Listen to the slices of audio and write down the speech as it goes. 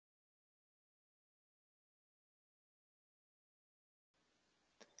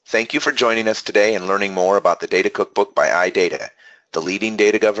Thank you for joining us today and learning more about the Data Cookbook by iData, the leading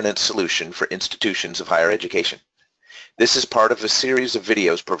data governance solution for institutions of higher education. This is part of a series of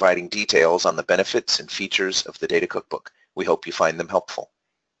videos providing details on the benefits and features of the Data Cookbook. We hope you find them helpful.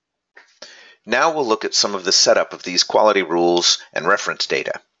 Now we'll look at some of the setup of these quality rules and reference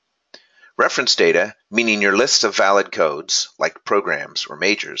data. Reference data, meaning your lists of valid codes, like programs or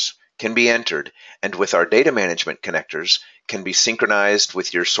majors, can be entered, and with our data management connectors, can be synchronized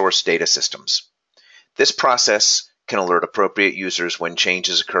with your source data systems. This process can alert appropriate users when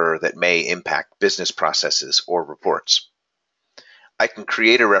changes occur that may impact business processes or reports. I can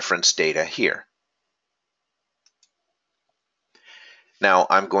create a reference data here. Now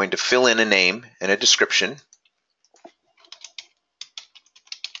I'm going to fill in a name and a description.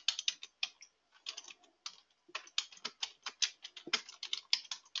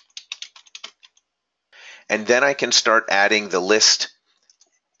 And then I can start adding the list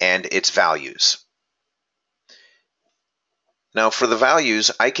and its values. Now for the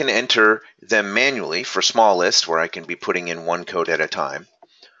values, I can enter them manually for small lists where I can be putting in one code at a time,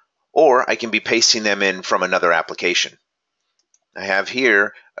 or I can be pasting them in from another application. I have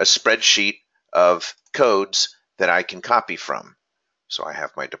here a spreadsheet of codes that I can copy from. So I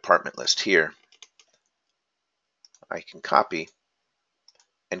have my department list here. I can copy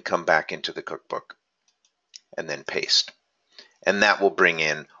and come back into the cookbook and then paste. And that will bring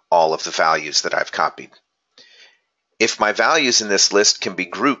in all of the values that I've copied. If my values in this list can be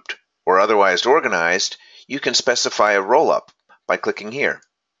grouped or otherwise organized, you can specify a roll-up by clicking here.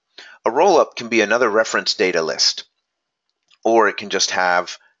 A roll-up can be another reference data list, or it can just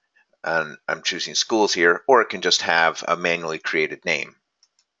have, I'm choosing schools here, or it can just have a manually created name.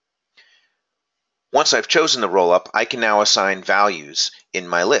 Once I've chosen the roll-up, I can now assign values in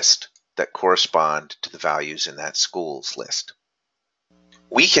my list that correspond to the values in that school's list.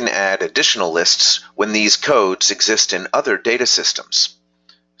 We can add additional lists when these codes exist in other data systems.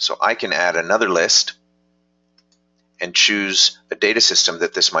 So I can add another list and choose a data system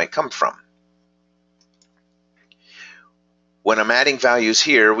that this might come from. When I'm adding values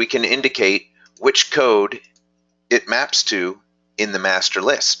here, we can indicate which code it maps to in the master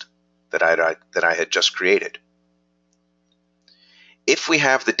list that I had just created. If we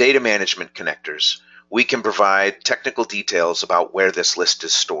have the data management connectors, we can provide technical details about where this list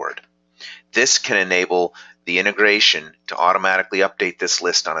is stored. This can enable the integration to automatically update this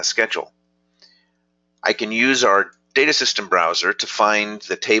list on a schedule. I can use our data system browser to find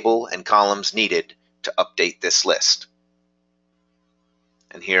the table and columns needed to update this list.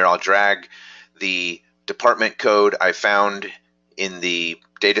 And here I'll drag the department code I found in the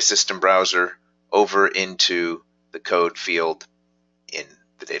data system browser over into the code field in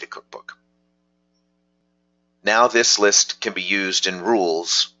the Data Cookbook. Now this list can be used in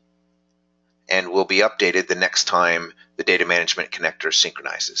rules and will be updated the next time the data management connector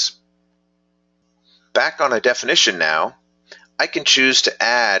synchronizes. Back on a definition now, I can choose to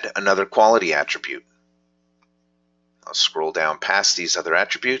add another quality attribute. I'll scroll down past these other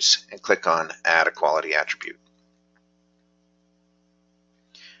attributes and click on Add a Quality Attribute.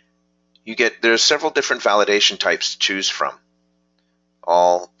 There's several different validation types to choose from,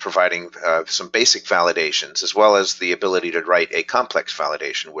 all providing some basic validations, as well as the ability to write a complex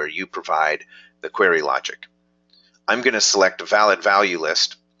validation where you provide the query logic. I'm going to select a valid value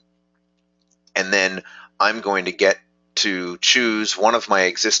list, and then I'm going to get to choose one of my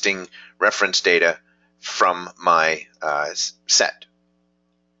existing reference data from my set.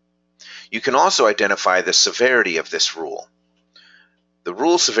 You can also identify the severity of this rule. The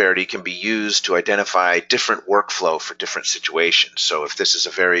rule severity can be used to identify different workflow for different situations. So if this is a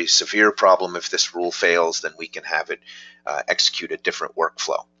very severe problem, if this rule fails, then we can have it execute a different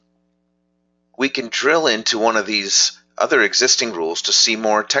workflow. We can drill into one of these other existing rules to see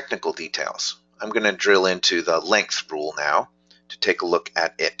more technical details. I'm going to drill into the length rule now to take a look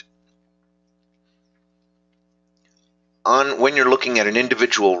at it. When you're looking at an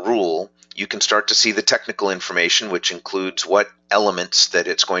individual rule, you can start to see the technical information, which includes what elements that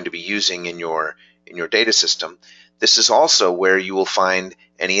it's going to be using in your data system. This is also where you will find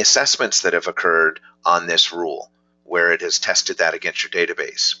any assessments that have occurred on this rule, where it has tested that against your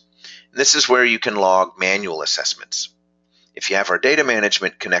database. And this is where you can log manual assessments. If you have our data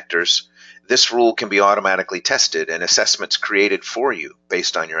management connectors, this rule can be automatically tested and assessments created for you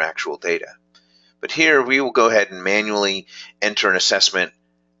based on your actual data. But here we will go ahead and manually enter an assessment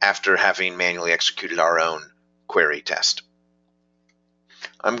after having manually executed our own query test.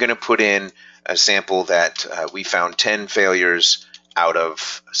 I'm going to put in a sample that we found 10 failures out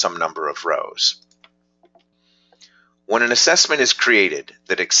of some number of rows. When an assessment is created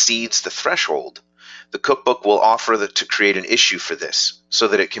that exceeds the threshold, the cookbook will offer to create an issue for this so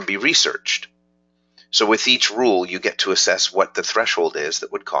that it can be researched. So with each rule, you get to assess what the threshold is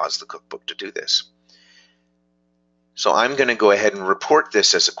that would cause the cookbook to do this. So I'm going to go ahead and report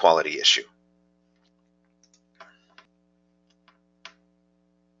this as a quality issue.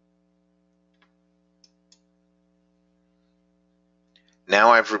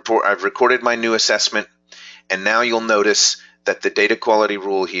 Now I've recorded my new assessment, and now you'll notice that the data quality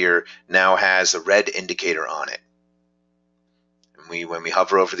rule here now has a red indicator on it. And when we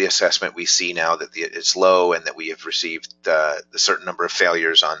hover over the assessment, we see now that it's low and that we have received the certain number of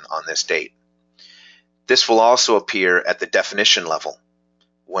failures on this date. This will also appear at the definition level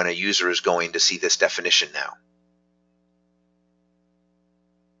when a user is going to see this definition now.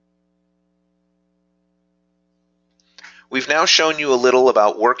 We've now shown you a little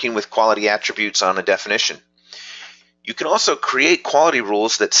about working with quality attributes on a definition. You can also create quality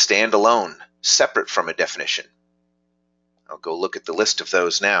rules that stand alone, separate from a definition. I'll go look at the list of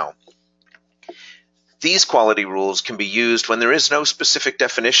those now. These quality rules can be used when there is no specific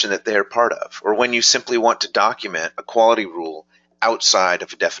definition that they are part of, or when you simply want to document a quality rule outside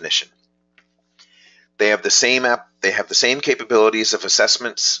of a definition. They have the same capabilities of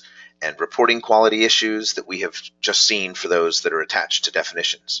assessments and reporting quality issues that we have just seen for those that are attached to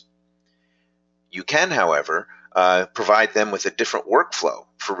definitions. You can, however, provide them with a different workflow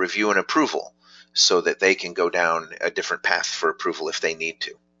for review and approval so that they can go down a different path for approval if they need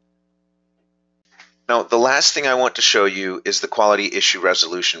to. Now, the last thing I want to show you is the quality issue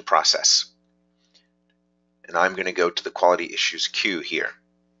resolution process. And I'm going to go to the quality issues queue here.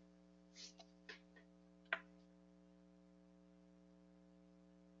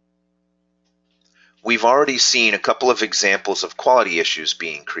 We've already seen a couple of examples of quality issues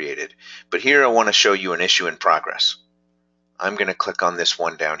being created, but here I want to show you an issue in progress. I'm going to click on this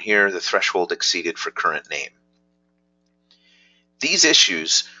one down here, the threshold exceeded for current name. These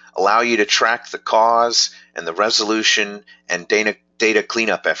issues allow you to track the cause and the resolution and data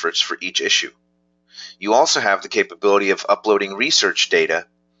cleanup efforts for each issue. You also have the capability of uploading research data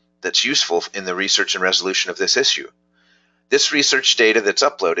that's useful in the research and resolution of this issue. This research data that's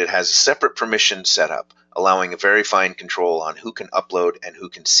uploaded has a separate permission set up, allowing a very fine control on who can upload and who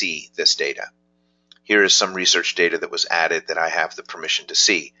can see this data. Here is some research data that was added that I have the permission to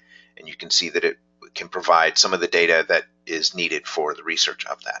see, and you can see that it can provide some of the data that is needed for the research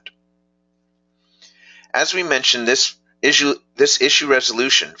of that. As we mentioned, this issue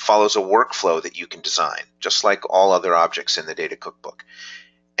resolution follows a workflow that you can design, just like all other objects in the Data Cookbook.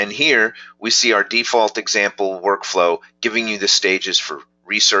 And here we see our default example workflow giving you the stages for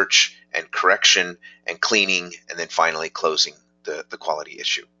research and correction and cleaning and then finally closing the quality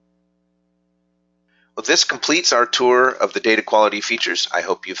issue. Well, this completes our tour of the data quality features. I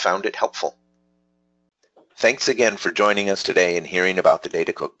hope you found it helpful. Thanks again for joining us today and hearing about the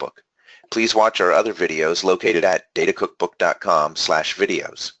Data Cookbook. Please watch our other videos located at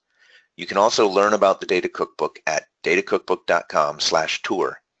datacookbook.com/videos. You can also learn about the Data Cookbook at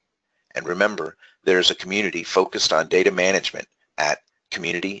datacookbook.com/tour. And remember, there's a community focused on data management at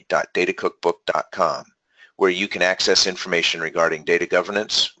community.datacookbook.com, where you can access information regarding data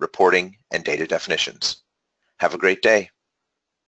governance, reporting, and data definitions. Have a great day.